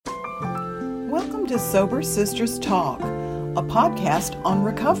Welcome to Sober Sisters Talk, a podcast on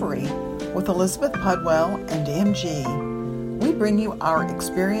recovery with Elizabeth Pudwell and MG. We bring you our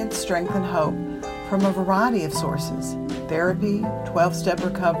experience, strength, and hope from a variety of sources: therapy, 12-step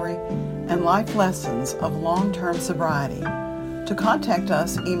recovery, and life lessons of long-term sobriety. To contact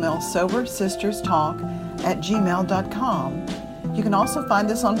us, email sobersisterstalk@gmail.com. You can also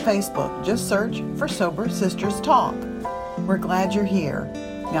find us on Facebook. Just search for Sober Sisters Talk. We're glad you're here.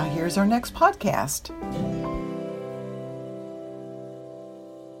 Now here's our next podcast.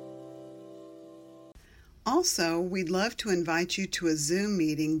 Also, we'd love to invite you to a Zoom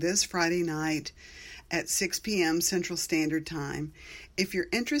meeting this Friday night at 6 p.m. Central Standard Time. If you're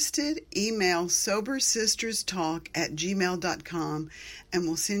interested, email sobersisterstalk@gmail.com and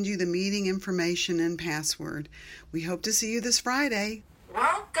we'll send you the meeting information and password. We hope to see you this Friday.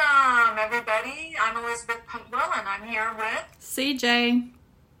 Welcome, everybody. I'm Elizabeth Pudwell, and I'm here with CJ.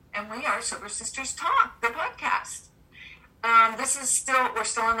 And we are Sober Sisters Talk, the podcast. We're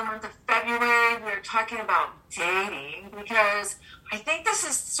still in the month of February. We're talking about dating because I think this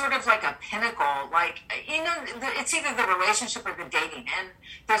is sort of like a pinnacle. It's either the relationship or the dating. And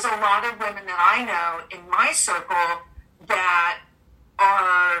there's a lot of women that I know in my circle that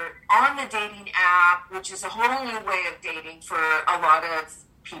are on the dating app, which is a whole new way of dating for a lot of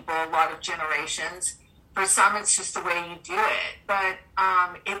people, a lot of generations. For some, it's just the way you do it. But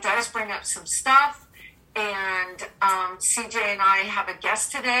it does bring up some stuff. And CJ and I have a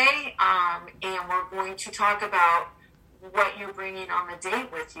guest today, and we're going to talk about what you're bringing on the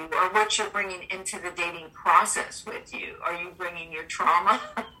date with you, or what you're bringing into the dating process with you. Are you bringing your trauma?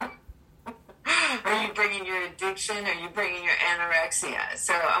 Are you bringing your addiction? Are you bringing your anorexia?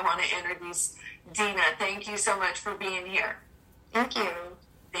 So I want to introduce Dina. Thank you so much for being here. Thank you.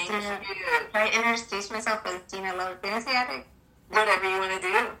 Thank you. Can I introduce myself as Dina Love Fantasy Addict? Whatever you want to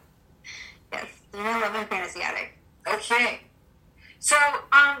do. Yes, Dina Love and Fantasy Addict. Okay. So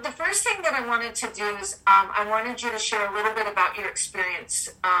the first thing that I wanted to do is I wanted you to share a little bit about your experience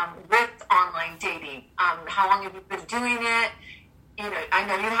with online dating. How long have you been doing it? You know, I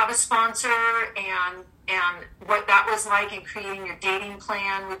know you have a sponsor, and what that was like in creating your dating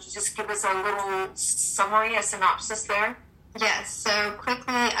plan. Would you just give us a little summary, a synopsis there? Yes. So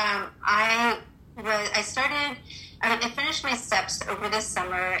quickly, I finished my steps over this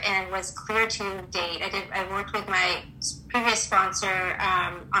summer and was clear to date. I worked with my previous sponsor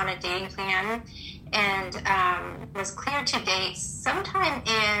on a dating plan and was clear to date sometime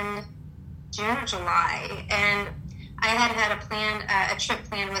in June or July. And I had a trip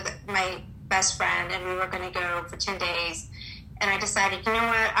planned with my best friend, and we were going to go for 10 days. And I decided, you know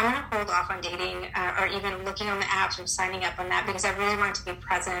what, I'm going to hold off on dating or even looking on the apps or signing up on that, because I really wanted to be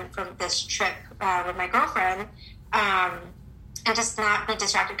present for this trip with my girlfriend and just not be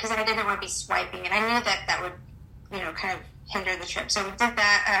distracted, because I didn't want to be swiping. And I knew that would, kind of hinder the trip. So we did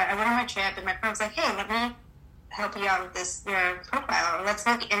that. I went on my trip, and my friend was like, hey, let me help you out with your profile. Let's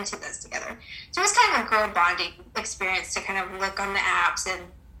look into this together. So it was kind of a girl bonding experience to kind of look on the apps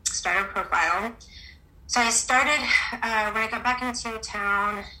and start a profile. So I started, when I got back into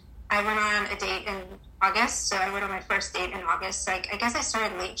town, I went on a date in August. So I went on my first date in August. So I guess I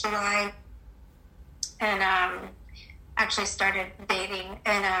started late July and actually started dating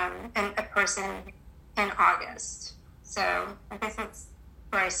a person in August. So I guess that's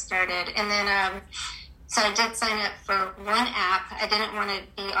where I started. And then, so I did sign up for one app. I didn't want to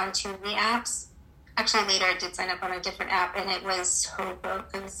be on too many apps. Actually, later I did sign up on a different app, and it was horrible.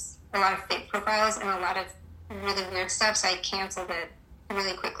 It was a lot of fake profiles and a lot of really weird stuff, so I canceled it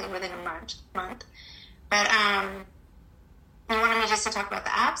really quickly within a month. But you wanted me just to talk about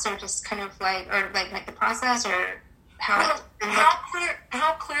the apps, or just kind of like the process, or how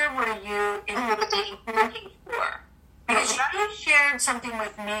clear were you in what dating looking for? Because you shared something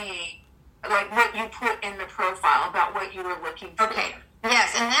with me, like what you put in the profile about what you were looking for. Okay.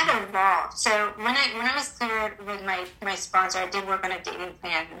 Yes, and that evolved. So when I was cleared with my sponsor, I did work on a dating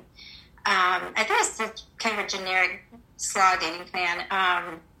plan. I think it's kind of a generic slaw dating plan.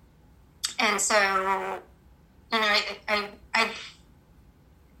 And so, I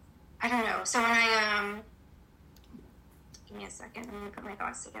don't know. So when give me a second, let me put my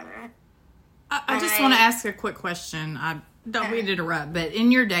thoughts together. I just want to ask a quick question. I don't mean to interrupt, but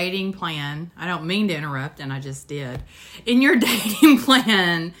in your dating plan, I don't mean to interrupt, and I just did. In your dating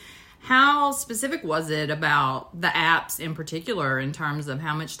plan, how specific was it about the apps in particular in terms of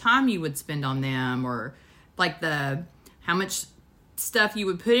how much time you would spend on them, or like how much stuff you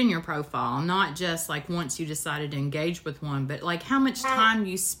would put in your profile? Not just like once you decided to engage with one, but like how much time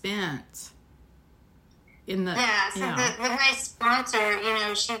you spent in the... with my sponsor,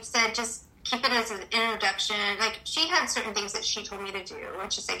 she said just keep it as an introduction. Like, she had certain things that she told me to do,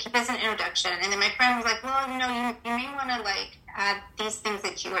 which is, like, keep it as an introduction. And then my friend was like, well, you know, you may want to, like, add these things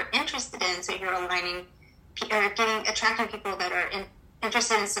that you are interested in, so you're aligning or attracting people that are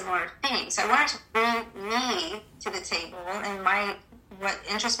interested in similar things. So I wanted to bring me to the table and what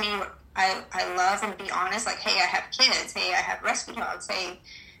interests me, what I love, and be honest. Like, hey, I have kids. Hey, I have rescue dogs. Hey,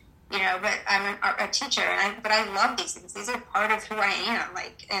 you know, but I'm a teacher, but I love these things. These are part of who I am.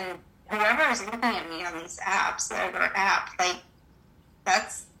 Like, and whoever is looking at me on these apps, or app, like,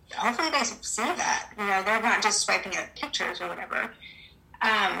 that's, hopefully they see that. You know, they're not just swiping at pictures or whatever.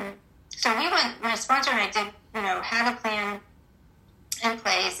 So we went, my sponsor and I did, you know, had a plan in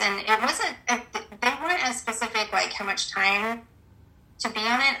place, and it wasn't, they weren't as specific, like, how much time to be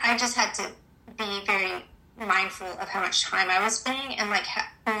on it. I just had to be very mindful of how much time I was spending, and, like,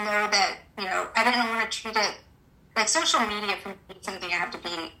 know that, you know, I didn't want to treat it, like, social media for me is something I have to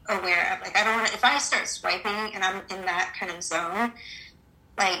be aware of. Like, I don't want to, if I start swiping and I'm in that kind of zone,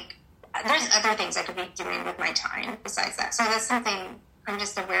 like, there's other things I could be doing with my time besides that. So that's something I'm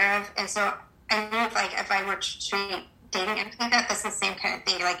just aware of. And so I knew, like, if I were to treat dating anything like that, that's the same kind of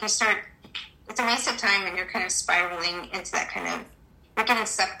thing. Like, you start, it's a waste of time, and you're kind of spiraling into that kind of, you're getting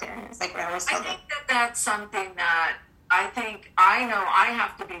sucked in. It's like what I always tell them. I think that that's something that I think I know I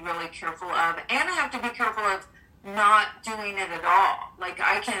have to be really careful of, and I have to be careful of not doing it at all. Like,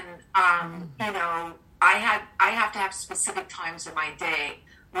 I can, you know, I have to have specific times in my day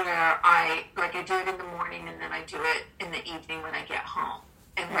where I do it in the morning, and then I do it in the evening when I get home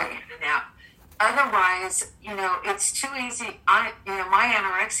and when I get a nap. Otherwise, you know, it's too easy. My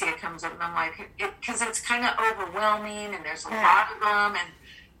anorexia comes up, and I'm like, because it's kind of overwhelming, and there's a lot of them,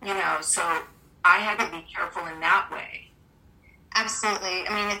 and, you know, so I had to be careful in that way. Absolutely.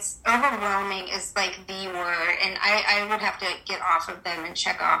 I mean, it's overwhelming is, like, the word, and I would have to get off of them and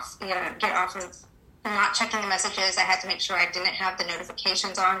get off of not checking the messages. I had to make sure I didn't have the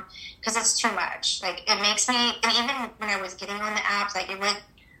notifications on, because it's too much. Like, it makes me, and even when I was getting on the apps, like, it would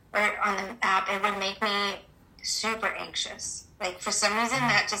make me super anxious. Like, for some reason,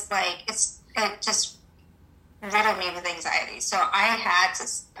 that just, like, it just riddled me with anxiety. So I had to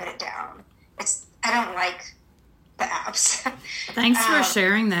put it down. I don't like the apps. Thanks for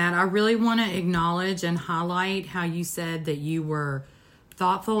sharing that. I really want to acknowledge and highlight how you said that you were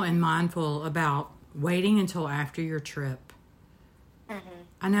thoughtful and mindful about waiting until after your trip. Mm-hmm.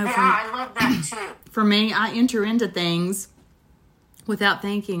 I know. I love that too. For me, I enter into things without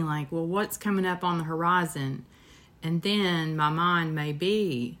thinking, like, well, what's coming up on the horizon? And then my mind may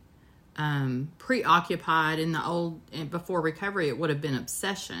be preoccupied in the old, before recovery, it would have been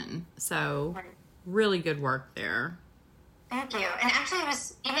obsession. So really good work there. Thank you. And actually, it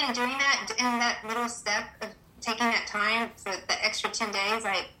was even doing that, in that little step of taking that time for the extra 10 days,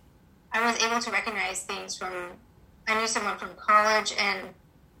 I was able to recognize things from, I knew someone from college and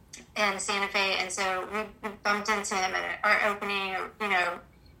Santa Fe, and so we bumped into him at our opening, you know,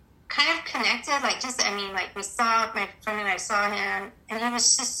 kind of connected, like, just, I mean, like, we saw, my friend and I saw him, and he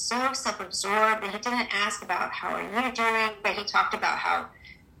was just so self-absorbed, and he didn't ask about how are you doing, but he talked about how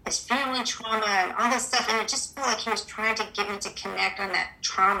his family trauma and all this stuff, and it just felt like he was trying to get me to connect on that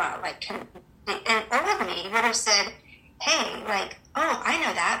trauma, like, and over me, he would have said, hey, like, oh, I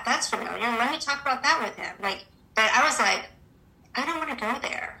know that, that's familiar, let me talk about that with him, like, but I was like, I don't want to go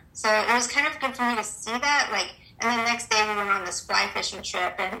there. So it was kind of good for me to see that, like, and then the next day we went on this fly fishing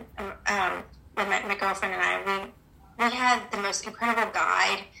trip, and with my girlfriend and I, we had the most incredible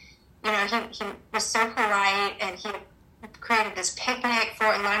guide. You know, he was so polite, and he created this picnic for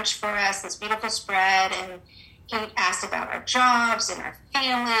lunch for us, this beautiful spread, and he asked about our jobs and our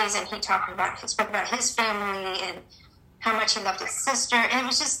families, and he spoke about his family and how much he loved his sister, and it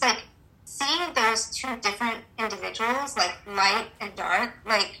was just like seeing those two different individuals, like light and dark,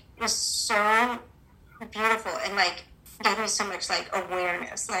 like, it was so beautiful, and, like, gave me so much, like,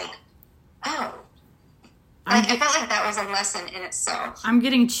 awareness, like, oh, like, I felt like that was a lesson in itself. I'm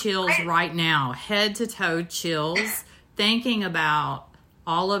getting chills right now, head to toe chills, thinking about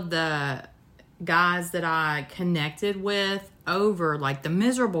all of the guys that I connected with over, like, the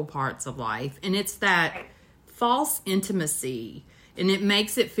miserable parts of life, and it's that false intimacy, and it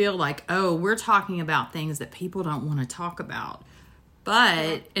makes it feel like, oh, we're talking about things that people don't want to talk about.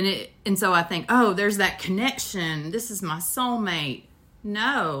 But, and so I think, oh, there's that connection. This is my soulmate.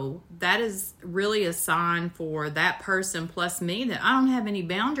 No, that is really a sign for that person plus me that I don't have any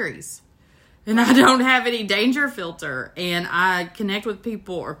boundaries. And I don't have any danger filter. And I connect with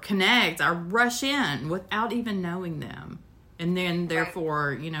people, I rush in without even knowing them. And then,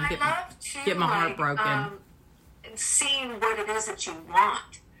 therefore, you know, get my heart broken. Seeing what it is that you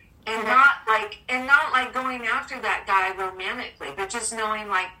want. And not like going after that guy romantically, but just knowing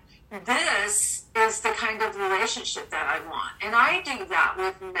like this is the kind of relationship that I want. And I do that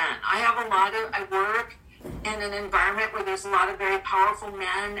with men. I work in an environment where there's a lot of very powerful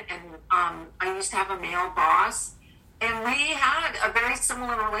men, and I used to have a male boss, and we had a very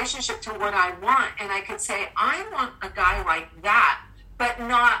similar relationship to what I want. And I could say, I want a guy like that, but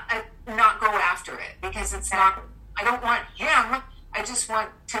not go after it, because it's not, I don't want him. I just want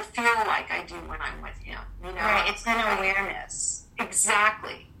to feel like I do when I'm with him. You know? Right, it's an awareness.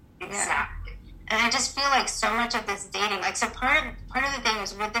 Exactly. Yeah. And I just feel like so much of this dating, like, so part of the thing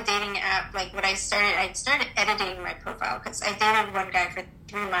was with the dating app, like what I started editing my profile, because I dated one guy for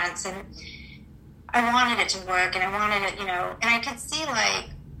 3 months, and I wanted it to work, and I wanted it, you know, and I can see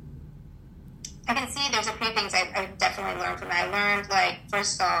there's a few things I definitely learned from it. I learned, like,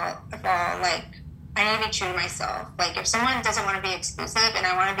 first of all, like, I need to be true to myself. Like, if someone doesn't want to be exclusive and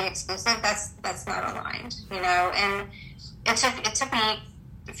I want to be exclusive, that's not aligned, you know. And it took me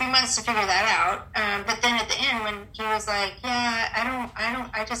a few months to figure that out. But then at the end, when he was like, "Yeah,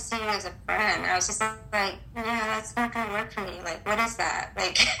 I just see you as a friend," I was just like, "Yeah, that's not gonna work for me. Like, what is that?"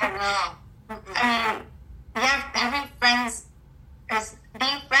 Like, I know. I mean, yeah, being friends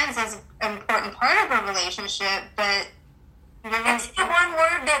is an important part of a relationship, but it's the one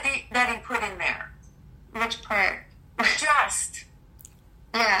word that he put in there. Which part? Just.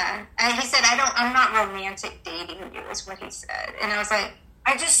 Yeah. And he said, I'm not romantic dating you, is what he said. And I was like,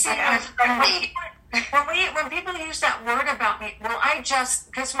 I just see when people use that word about me,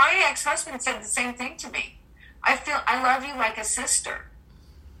 because my ex-husband said the same thing to me. I love you like a sister.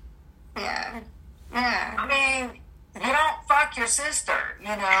 Yeah. Yeah. I mean, you don't fuck your sister,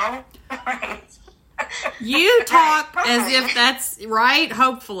 you know? Right. You talk as if that's right,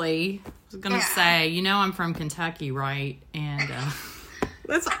 hopefully. I was going to say, you know, I'm from Kentucky, right? And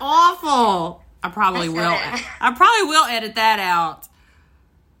that's awful. I probably will edit that out.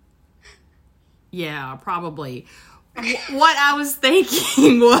 Yeah, probably. What I was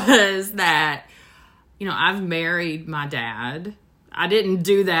thinking was that, you know, I've married my dad. I didn't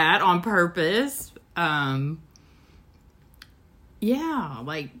do that on purpose. Yeah,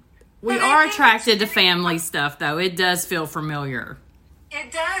 like, we are attracted to family stuff, though. It does feel familiar. It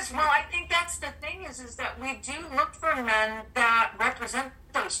does. Well, I think that's the thing is that we do look for men that represent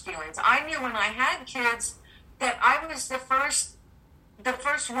those feelings. I knew when I had kids that I was the first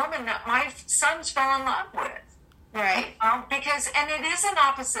woman that my sons fell in love with. Right. And it is an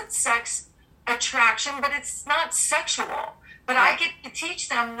opposite sex attraction, but it's not sexual. But I get to teach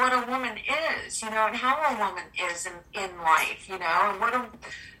them what a woman is, you know, and how a woman is in life, you know, and what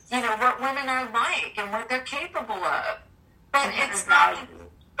women are like and what they're capable of. But it's not.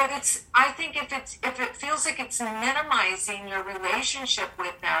 But it's. I think if it feels like it's minimizing your relationship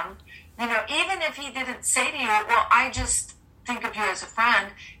with them, you know, even if he didn't say to you, "Well, I just think of you as a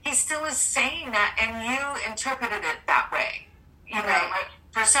friend," he still is saying that, and you interpreted it that way. You know, like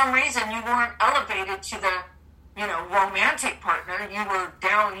for some reason you weren't elevated to the, you know, romantic partner. You were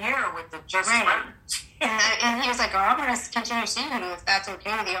down here with the just friends. And he was like, "Oh, I'm going to continue seeing you if that's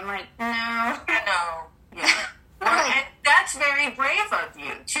okay with you." I'm like, "No, no, yeah." And that's very brave of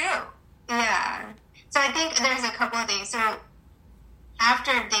you, too. Yeah. So I think there's a couple of things. So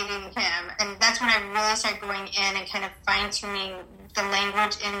after dating him, and that's when I really started going in and kind of fine-tuning the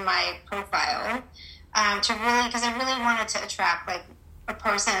language in my profile, because I really wanted to attract, like, a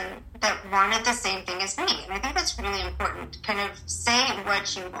person that wanted the same thing as me. And I think that's really important to kind of say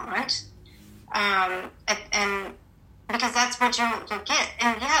what you want, and because that's what you'll get.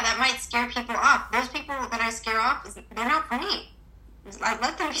 And yeah, that might scare people off. Those people that I scare off, they're not for me. I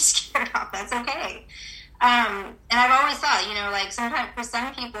let them be scared off. That's okay. And I've always thought, you know, like sometimes for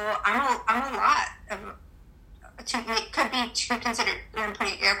some people, I'm a lot of, could be considered, I'm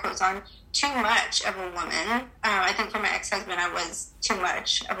putting air quotes on, too much of a woman. I think for my ex-husband, I was too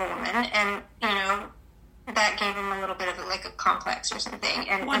much of a woman. And, you know, that gave him a little bit of a complex or something.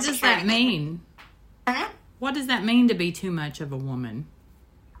 And what does that mean? Mm-hmm. What does that mean to be too much of a woman?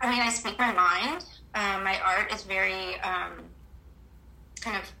 I mean, I speak my mind. My art is very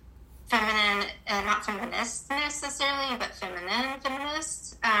kind of feminine, not feminist necessarily, but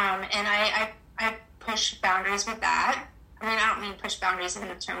feminist. And I push boundaries with that. I mean, I don't mean push boundaries in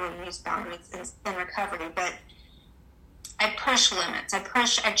the term we use boundaries in recovery, but I push limits. I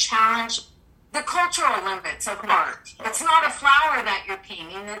challenge the cultural limits of art. It's not a flower that you're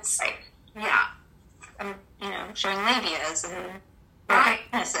painting. It's yeah. I'm, you know, showing labias and right.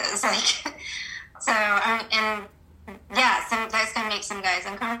 penises, like so. And yeah, that's gonna make some guys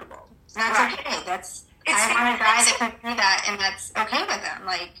uncomfortable. So that's okay. I want a guy that can see that, and that's okay with them.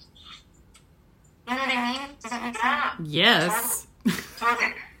 Like, You know what I mean? Does that make sense? Yes.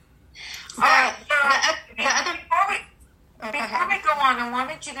 Totally. So, All right. before we go on, I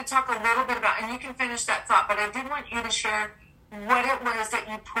wanted you to talk a little bit about, and you can finish that thought, but I did want you to share what it was that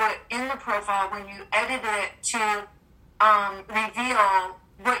you put in the profile when you edited it to reveal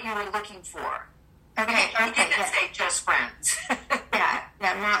what you were looking for. Okay. You didn't say just friends. yeah,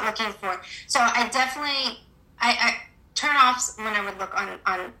 I'm not looking for. So I definitely, I turn offs when I would look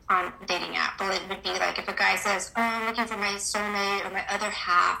on dating app. But it would be like if a guy says, "Oh, I'm looking for my soulmate or my other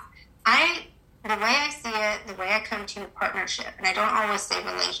half." The way I see it, the way I come to partnership, and I don't always say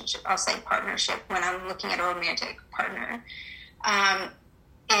relationship. I'll say partnership when I'm looking at a romantic partner.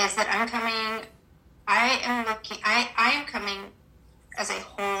 Is that I am coming as a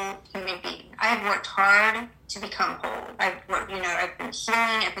whole human being. I have worked hard to become whole. I've been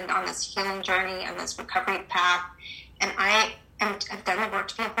healing. I've been on this healing journey, on this recovery path, and I've done the work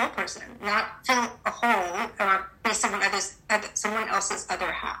to be a whole person, not fill a hole or be someone else's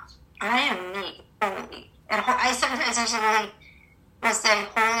other half. I am me, wholly. And I sometimes actually will say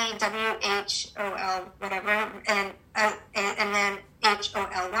holy, WHOL, whatever, and then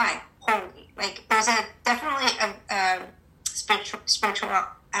HOLY, holy. Like there's definitely a spiritual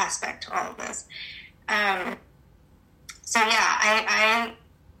aspect to all of this. So yeah,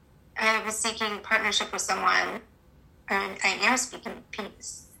 I was seeking partnership with someone. I am seeking.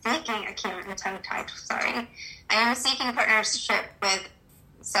 I can't. I'm tongue tied. Sorry. I am seeking partnership with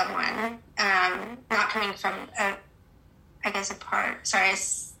someone. Not coming from a part. Sorry, I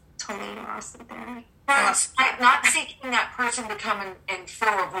totally lost it there. Well, it's like not seeking that person to come and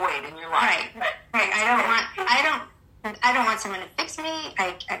fill a void in your life. Right. I don't want someone to fix me.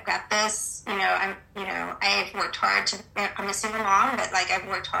 I've got this. I've worked hard I'm a single mom, but I've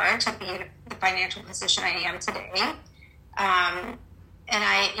worked hard to be in the financial position I am today. And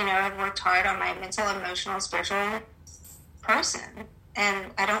I've worked hard on my mental, emotional, spiritual person.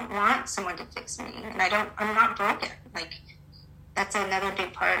 And I don't want someone to fix me. And I'm not broken. That's another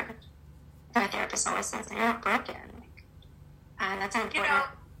big part. My therapist always says, "You're not broken." And that's an important.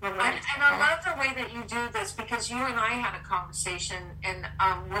 And I love the way that you do this because you and I had a conversation, and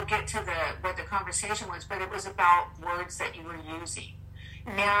we'll get to what the conversation was, but it was about words that you were using.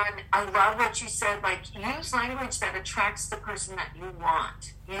 Mm-hmm. And I love what you said, use language that attracts the person that you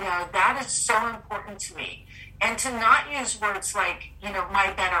want. That is so important to me. And to not use words like,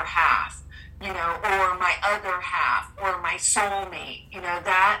 my better half, or my other half, or my soulmate,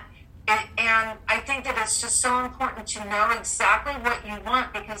 that. And I think that it's just so important to know exactly what you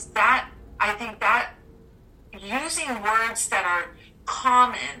want because I think that using words that are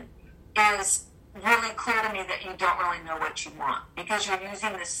common is really clear to me that you don't really know what you want because you're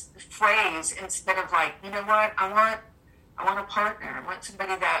using this phrase instead of I want a partner. I want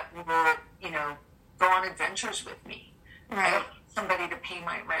somebody that will, go on adventures with me. Right. I don't need somebody to pay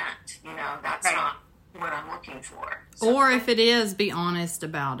my rent. That's right. Not what I'm looking for. So. Or if it is, be honest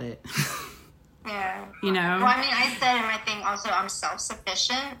about it. Yeah. Well, I said in my thing also, I'm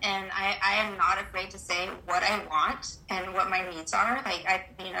self-sufficient and I am not afraid to say what I want and what my needs are.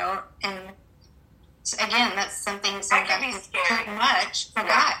 And again, that's something so too much for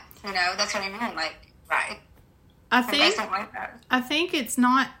that. That's what I mean. Right. I think it's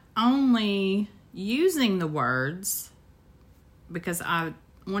not only using the words because I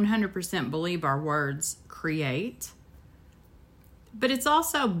 100% believe our words create, but it's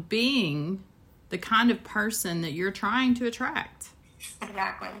also being the kind of person that you're trying to attract.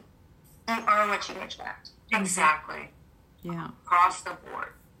 Exactly. You are what you attract. Exactly. Yeah. Across the board.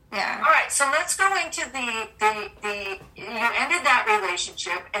 Yeah. All right, so let's go into the you ended that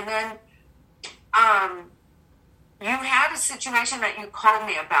relationship and then you had a situation that you called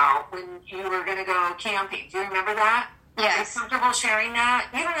me about when you were going to go camping. Do you remember that? Yes. Are you comfortable sharing that?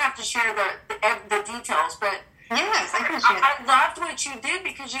 You don't have to share the details, but yes, I can share. I loved what you did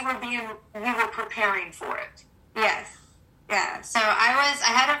because you were preparing for it. Yes. Yeah. So I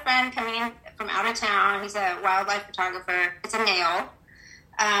had a friend coming in from out of town. He's a wildlife photographer. It's a male.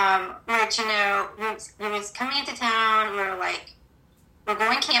 Which, he was coming into town. We're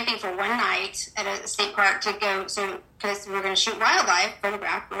going camping for one night at a state park to go, because we're going to shoot wildlife,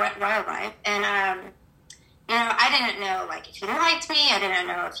 photograph wildlife. And, I didn't know, if he liked me. I didn't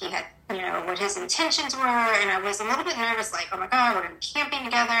know if he had, what his intentions were. And I was a little bit nervous, oh my God, we're going to be camping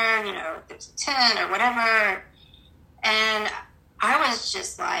together, there's a tent or whatever. And I was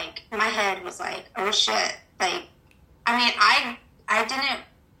just my head was oh shit.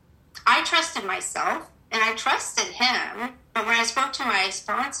 I trusted myself and I trusted him. But when I spoke to my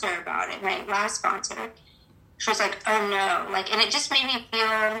sponsor about it, my last sponsor, she was like, oh no. And it just made me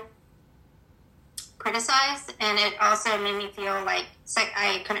feel criticized, and it also made me feel like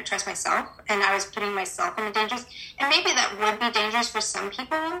I couldn't trust myself, and I was putting myself in a dangerous, and maybe that would be dangerous for some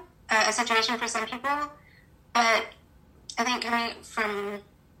people, a situation for some people, but I think coming from,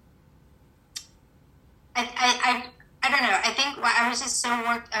 I don't know, I think I was just so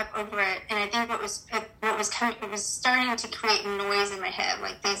worked up over it, and I think what was coming, it was starting to create noise in my head,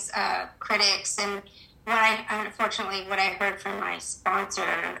 like these critics, and what I heard from my sponsor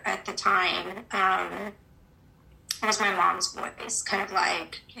at the time was my mom's voice, kind of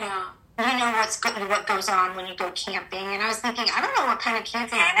like, Yeah. you know what goes on when you go camping, and I was thinking, I don't know what kind of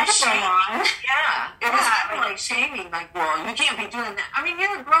camping Kind I of go shaming. on. Yeah. It was kind of like shaming, like, well, you can't be doing that. I mean,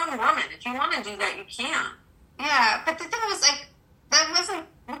 you're a grown woman. If you want to do that, you can. Yeah, but the thing was, like, that wasn't,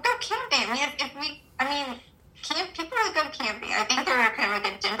 we'll go camping. People that go camping, I think they're kind of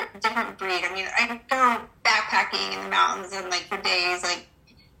like a different breed. I mean, I could go backpacking in the mountains and, like, for days, like,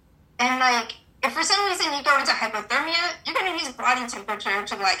 and, like, if for some reason you go into hypothermia, you're going to use body temperature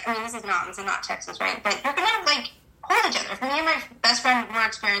to, like, I mean, this is mountains and not Texas, right? But you're going to, like, hold each other. If me and my best friend were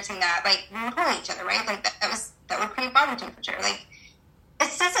experiencing that, like, we would hold each other, right? Like, that would create body temperature. Like,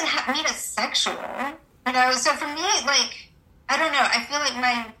 it doesn't mean it's sexual. You know, so for me, like, I don't know. I feel like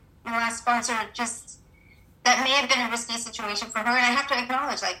my last sponsor that may have been a risky situation for her. And I have to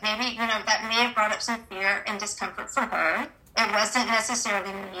acknowledge, like, maybe, you know, that may have brought up some fear and discomfort for her. It wasn't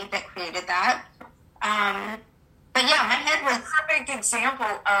necessarily me that created that. But yeah, my head was... A perfect example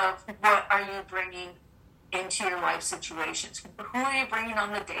of what are you bringing into your life situations. Who are you bringing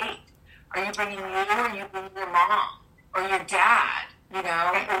on the date? Are you bringing you, or are you bringing your mom? Or your dad, you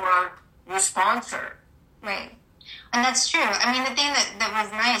know, or your sponsor? Right. And that's true. I mean, the thing that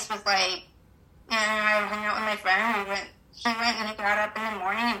was nice was, like, you know, I hung out with my friend. He went and he got up in the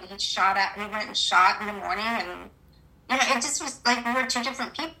morning and he went and shot in the morning, and, you know, it just was like we were two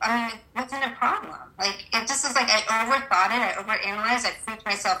different people. I mean, it wasn't a problem. Like, it just was like I overthought it, I overanalyzed, I freaked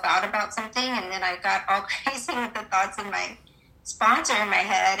myself out about something, and then I got all crazy with the thoughts of my sponsor in my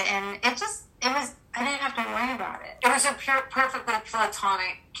head, and I didn't have to worry about it. It was a perfectly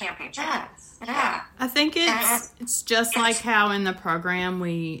platonic camping trip. Yes. Yeah. I think it's just like how in the program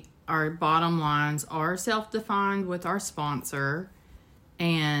our bottom lines are self-defined with our sponsor,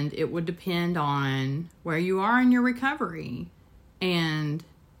 and it would depend on where you are in your recovery. And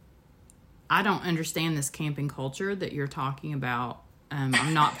I don't understand this camping culture that you're talking about.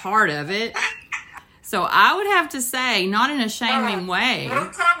 I'm not part of it. So I would have to say, not in a shaming way.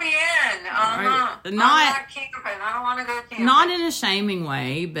 Don't come me in. Right. I'm not camping. I don't want to go camping. Not in a shaming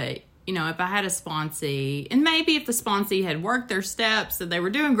way, but, you know, if I had a sponsee, and maybe if the sponsee had worked their steps and they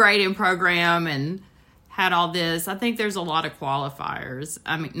were doing great in program and had all this, I think there's a lot of qualifiers.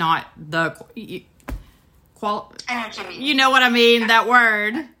 I mean, not the you know what I mean? That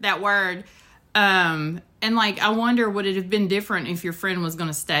word. And, like, I wonder, would it have been different if your friend was going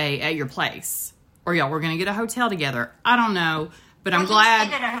to stay at your place, or y'all were going to get a hotel together? I don't know, but I'm glad.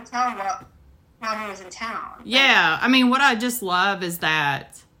 He stayed at a hotel while he was in town. Yeah, I mean, what I just love is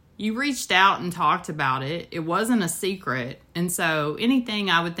that you reached out and talked about it. It wasn't a secret. And so anything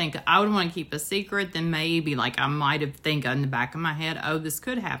I would want to keep a secret, then maybe, like, I might have think in the back of my head, oh, this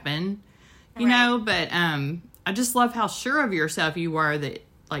could happen, you know? But I just love how sure of yourself you were that,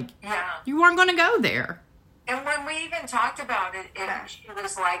 like, you weren't going to go there. And when we even talked about it, it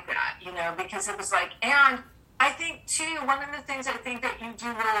was like that, you know, because it was like, and I think, too, one of the things I think that you do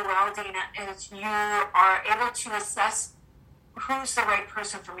really well, Dina, is you are able to assess who's the right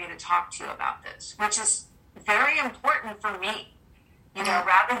person for me to talk to about this, which is very important for me, you know,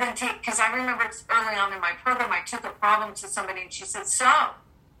 rather than because I remember early on in my program, I took a problem to somebody and she said, so,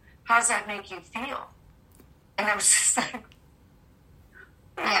 how does that make you feel? And I was just like,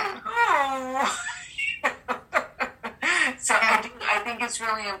 oh. So I think it's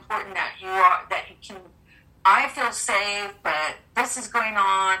really important that you can, I feel safe, but this is going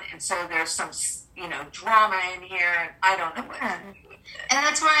on, and so there's some, you know, drama in here, and I don't know what to do with it. And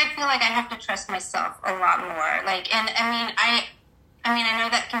that's where I feel like I have to trust myself a lot more. Like, and I know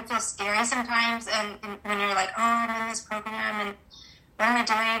that can feel scary sometimes, and when you're like, oh, I'm in this program, and what am I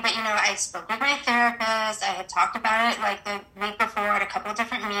doing? But, you know, I spoke with my therapist. I had talked about it, like, the week before at a couple of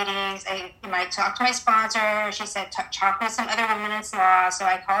different meetings. I talked to my sponsor. She said, talk with some other women in law. So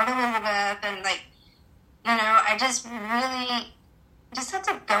I called Elizabeth, and, like, you know, I just really just had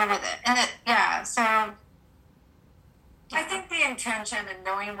to go with it. And so. I think the intention and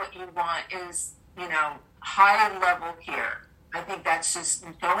knowing what you want is, you know, high level here. I think that's just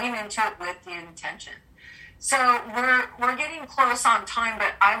going into it with the intention. So we're getting close on time,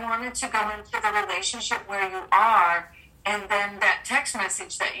 but I wanted to go into the relationship where you are And then that text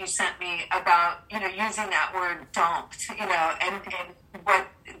message that you sent me about, using that word dumped, and what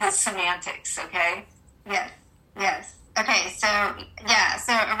the semantics, okay? Yes. Okay, so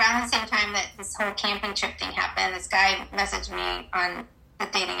around the same time that this whole camping trip thing happened, this guy messaged me on the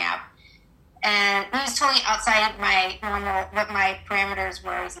dating app. And he was totally outside my normal, what my parameters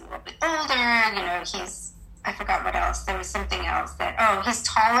were. He's a little bit older, I forgot what else. There was something else he's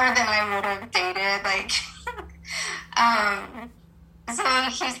taller than I would have dated, so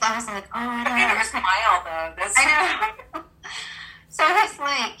I was like, oh, I don't know. Smile, though. I know. So I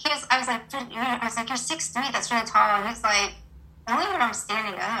was like, you're 6'3", that's really tall. And he's like, only when I'm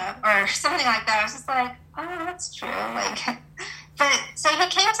standing up, or something like that. I was just like, oh, that's true. But, so he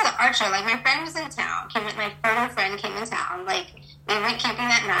came to the art show. My friend was in town. My photo friend came in town. We went camping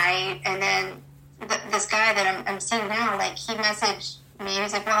that night, and then this guy that I'm seeing now, he messaged me. He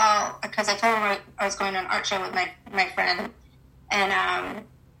was like, well, because I told him I was going to an art show with my friend, and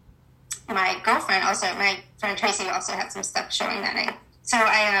my girlfriend also, my friend Tracy also had some stuff showing that night. So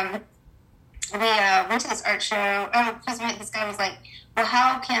we went to this art show. Oh, because this guy was like, well,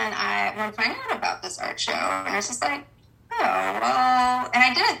 how can I find out about this art show? And I was just like, oh, well, and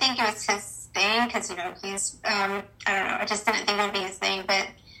I didn't think it was his thing because, he's, I don't know, I just didn't think it would be his thing, but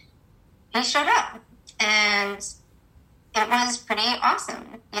he showed up, and it was pretty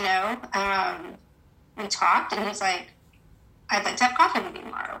awesome, we talked, and he was like, I'd like to have coffee with you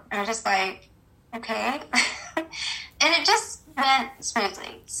tomorrow. And I was just like, okay. And it just went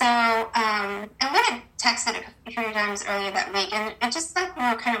smoothly. So, and we had texted a few times earlier that week, and it just we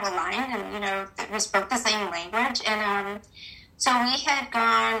were kind of aligned, and, we spoke the same language. And so we had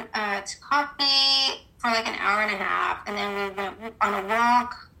gone to coffee for an hour and a half, and then we went on a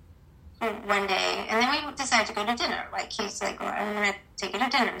walk one day, and then we decided to go to dinner. He's like, well, I'm going to take you to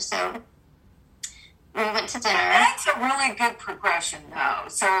dinner. So we went to dinner. That's a really good progression, though.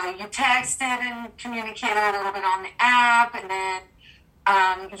 So you texted and communicated a little bit on the app, and then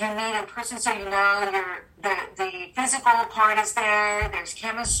you meet in person, so the physical part is there. There's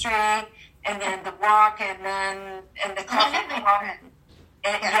chemistry, and then the walk, and the coffee,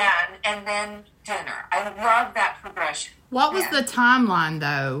 and then dinner. I love that progression. What was the timeline,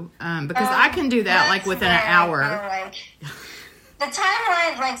 though? Because I can do that within an hour. The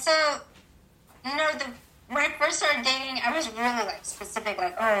timeline, when I first started dating, I was really specific,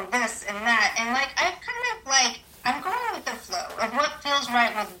 this and that, and I kind of I'm going with the flow of what feels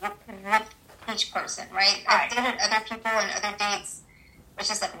right with each person, right? I've dated other people and other dates,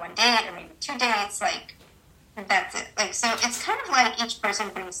 which is one date or maybe 2 dates, that's it. So it's kind of each person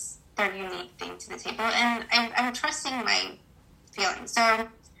brings their unique thing to the table, and I'm trusting my feelings. So I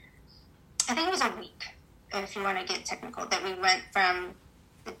think it was a week, if you want to get technical, that we went from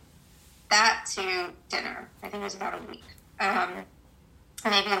that to dinner. I think it was about a week,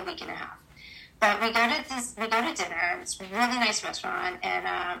 maybe a week and a half. But we go to dinner. It's a really nice restaurant,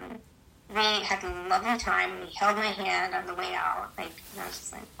 and we had a lovely time. He held my hand on the way out, and I was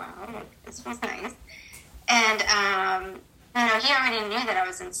just like, wow, this was nice. And he already knew that I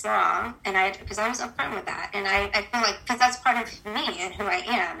was in slaw, and because I was upfront with that, and I feel because that's part of me and who I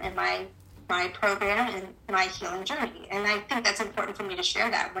am and my program and my healing journey, and I think that's important for me to share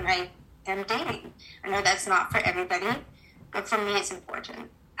that when I am dating. I know that's not for everybody, but for me it's important.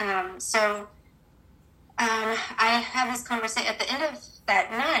 So I had this conversation at the end of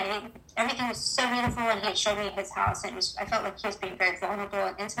that night. Everything was so beautiful, and he had showed me his house, and I felt like he was being very vulnerable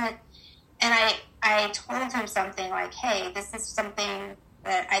and intimate. And I told him something hey, this is something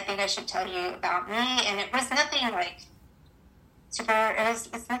that I think I should tell you about me. And it was nothing super, it's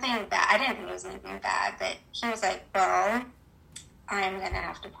nothing bad. I didn't think it was anything bad, but he was like, well, I'm going to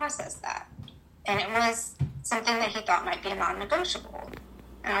have to process that. And it was something that he thought might be a non-negotiable.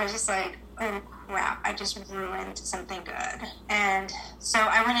 And I was just like, oh crap, I just ruined something good. And so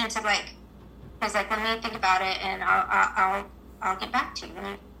I went into I was like, let me think about it, and I'll get back to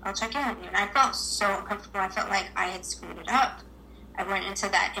you. I'll check in with you. And I felt so uncomfortable. I felt like I had screwed it up. I went into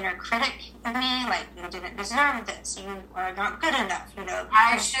that inner critic of me, you didn't deserve this. You are not good enough,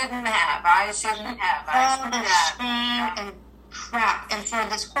 I shouldn't have. All the shame and crap. And for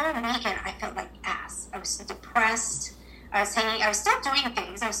this whole weekend, I felt like ass. I was so depressed. I was still doing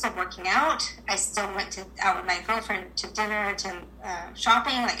things. I was still working out. I still went out with my girlfriend to dinner, to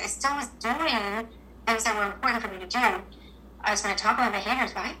shopping. I still was doing things that were important for me to do. I was going to talk about my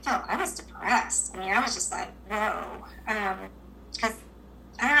haters, but I felt I was depressed. I was just like, whoa. Because,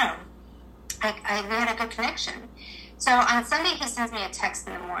 I don't know. We had a good connection. So on Sunday, he sends me a text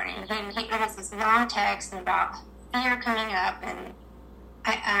in the morning. It was this long text about fear coming up, and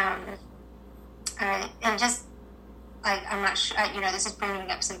like, I'm not sure, this is bringing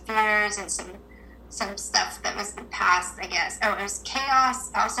up some fears and some stuff that was the past, I guess. Oh, it was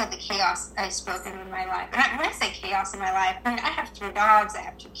chaos. Also, the chaos I've spoken in my life. And when I say chaos in my life, I mean, I have 3 dogs, I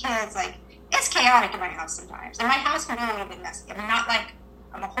have 2 kids. Like, it's chaotic in my house sometimes. And my house can be a little bit messy. I mean, not like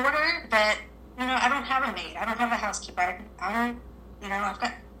I'm a hoarder, but, I don't have a maid. I don't have a housekeeper. I've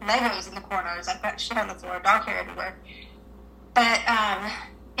got Legos in the corners. I've got shit on the floor, dog hair everywhere. But,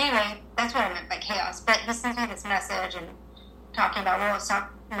 anyway, that's what I meant by chaos. But he sent me this message and talking about,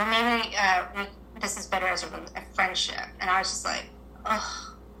 maybe this is better as a friendship. And I was just like,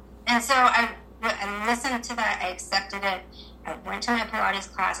 ugh. And so I listened to that. I accepted it. I went to my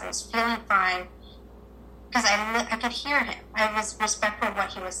Pilates class. I was feeling fine because I could hear him. I was respectful of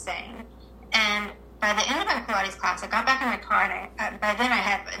what he was saying. And by the end of my Pilates class, I got back in my car, and by then I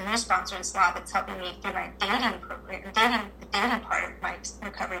had a new sponsor in SLA that's helping me through my dating program, the dating part of my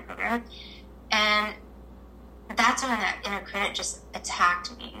recovery program. And that's when that inner critic just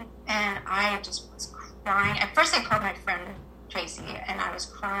attacked me. And I just was crying. At first, I called my friend Tracy, and I was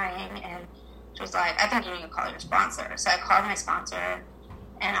crying, and she was like, I think you need to call your sponsor. So I called my sponsor,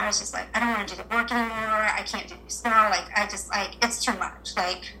 and I was just like, I don't want to do the work anymore. I can't do this now. Like, it's too much.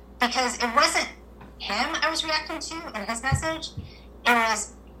 Like, because it wasn't him I was reacting to in his message. It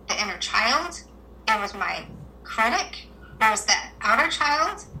was the inner child. It was my critic. It was the outer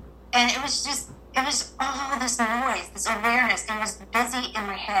child. And it was all this noise, this awareness. It was busy in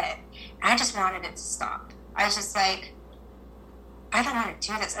my head. And I just wanted it to stop. I was just like, I don't want to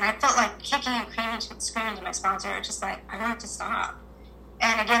do this. And I felt like kicking and screaming to my sponsor, just like, I want it to stop.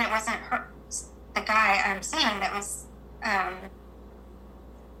 And again, it wasn't her, the guy I'm seeing that was,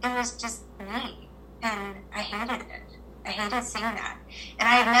 it was just me. And I hated it. I hated seeing that. And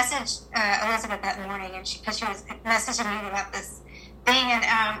I had messaged Elizabeth that morning, and because she was messaging me about this thing and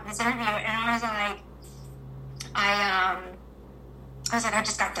this interview, and I was like, I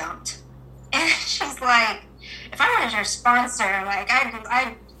just got dumped. And she's like, if I was your sponsor, like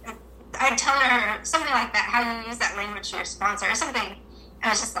I'd tell her something like that, how you use that language to your sponsor or something. I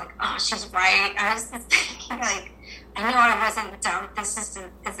was just like, oh, she's right. I was just thinking, like, I knew I wasn't dumped. This just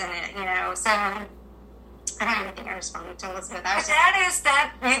isn't it, So I don't even think I responded to Elizabeth.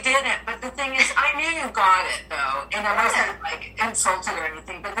 You didn't. But the thing is, I knew you got it, though. And I wasn't, like, insulted or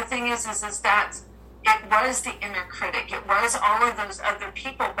anything. But the thing is that it was the inner critic. It was all of those other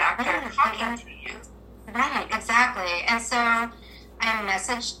people back there talking to you. Right, exactly. And so I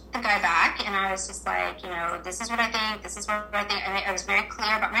messaged the guy back, and I was just like, this is what I think. This is what I think. I mean, I was very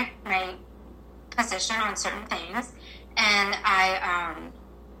clear about my position on certain things. And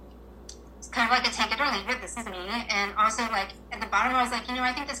it's kind of like a take it or leave it. This is me. And also, like, at the bottom, I was like,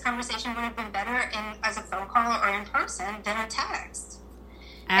 I think this conversation would have been better as a phone call or in person than a text.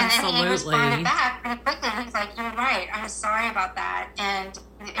 Absolutely. And then he responded back pretty quickly. And he's like, you're right. I'm sorry about that. And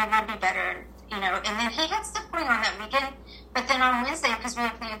it would be better, And then he had stuff going on that weekend. But then on Wednesday, because we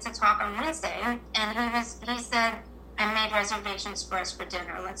had planned to talk on Wednesday, and he said, I made reservations for us for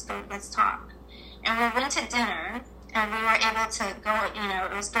dinner. Let's go. Let's talk. And we went to dinner. And we were able to go,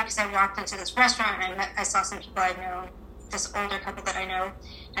 it was good because I walked into this restaurant and I saw some people I know, this older couple that I know,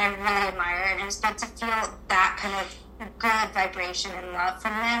 and I really admire. And it was good to feel that kind of good vibration and love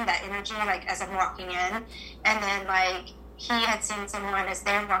from them, that energy, like, as I'm walking in. And then, like, he had seen someone as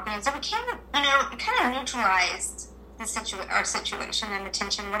they were walking in. So we kind of, it kind of neutralized our situation and the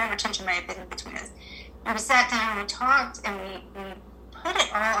tension, whatever tension might have been between us. And we sat down and we talked and we put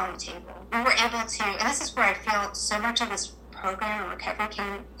it all on the table. We were able to, and this is where I feel so much of this program and recovery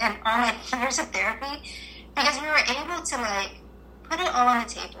came, and all my years of therapy, because we were able to, like, put it all on the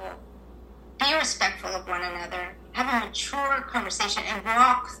table, be respectful of one another, have a mature conversation, and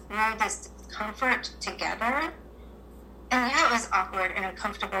walk through this discomfort together. And yeah, it was awkward and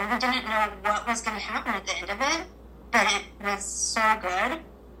uncomfortable. We didn't know what was going to happen at the end of it, but it was so good.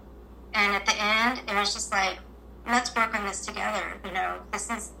 And at the end, it was just like, let's work on this together. We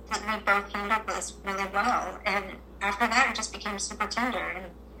both handled this really well. And after that, it just became super tender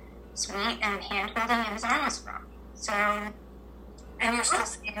and sweet and hand-holding, and his arm was from. So, and you're still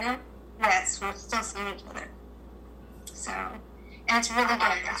seeing him? Yes, we're still seeing each other. So, and it's really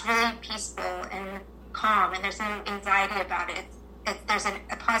good. It's really peaceful and calm, and there's no anxiety about it. There's a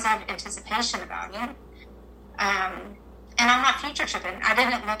positive anticipation about it. And I'm not future tripping. I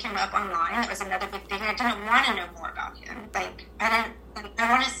didn't look him up online. That was another big thing. I didn't want to know more about him. Like, I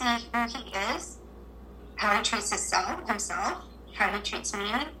want to see who he is, how he treats himself, how he treats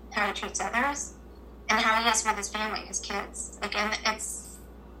me, how he treats others, and how he is with his family, his kids. Like, and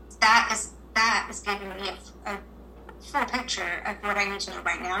that is giving me a full picture of what I need to know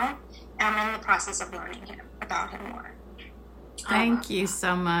right now. I'm in the process of learning about him more. Thank you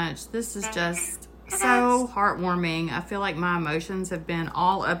so much. This is just so heartwarming. I feel like my emotions have been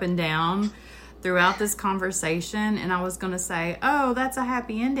all up and down throughout this conversation, and I was going to say, oh, that's a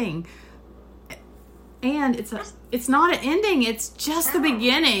happy ending. And it's not an ending, it's just the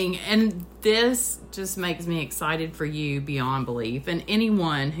beginning. And this just makes me excited for you beyond belief. And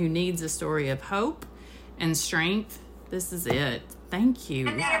anyone who needs a story of hope and strength, this is it. Thank you.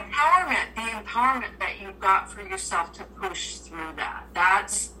 And the empowerment that you've got for yourself to push through that.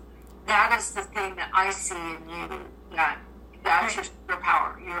 That is the thing that I see in you. That's your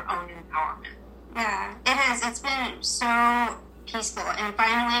superpower, your own empowerment. Yeah, it is. It's been so peaceful. And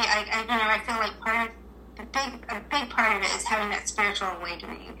finally, I feel like a big part of it is having that spiritual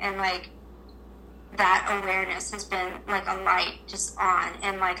awakening, and like that awareness has been like a light just on,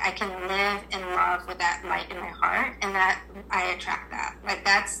 and like I can live and love with that light in my heart, and that I attract that. Like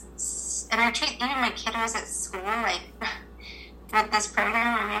that's, and I treat even my kiddos at school like with this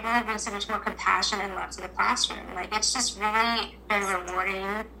program, I'm able to bring so much more compassion and love to the classroom. Like it's just really been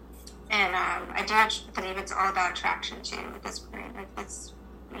rewarding, and I do believe it's all about attraction too at this point. Like it's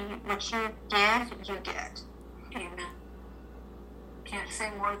what you give, you get. Amen. Can't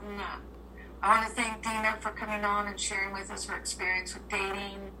say more than that. I want to thank Dina for coming on and sharing with us her experience with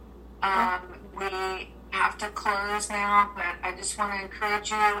dating. We have to close now, but I just want to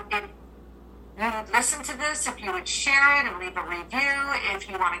encourage you, if you would listen to this, if you would share it and leave a review. If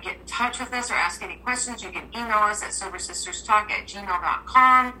you want to get in touch with us or ask any questions, you can email us at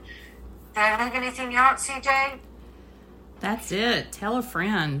sobersisterstalk@gmail.com. Did I leave anything out, CJ? That's it. Tell a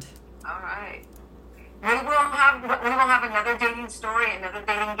friend. All right. We will have another dating story, another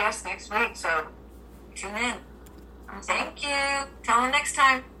dating guest next week, so tune in. Thank you. Till next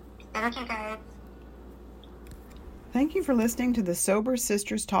time. Thank you, guys. Thank you for listening to the Sober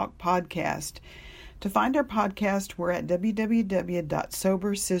Sisters Talk podcast. To find our podcast, we're at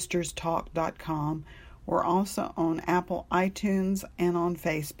www.sobersisterstalk.com. We're also on Apple iTunes and on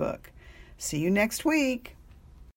Facebook. See you next week.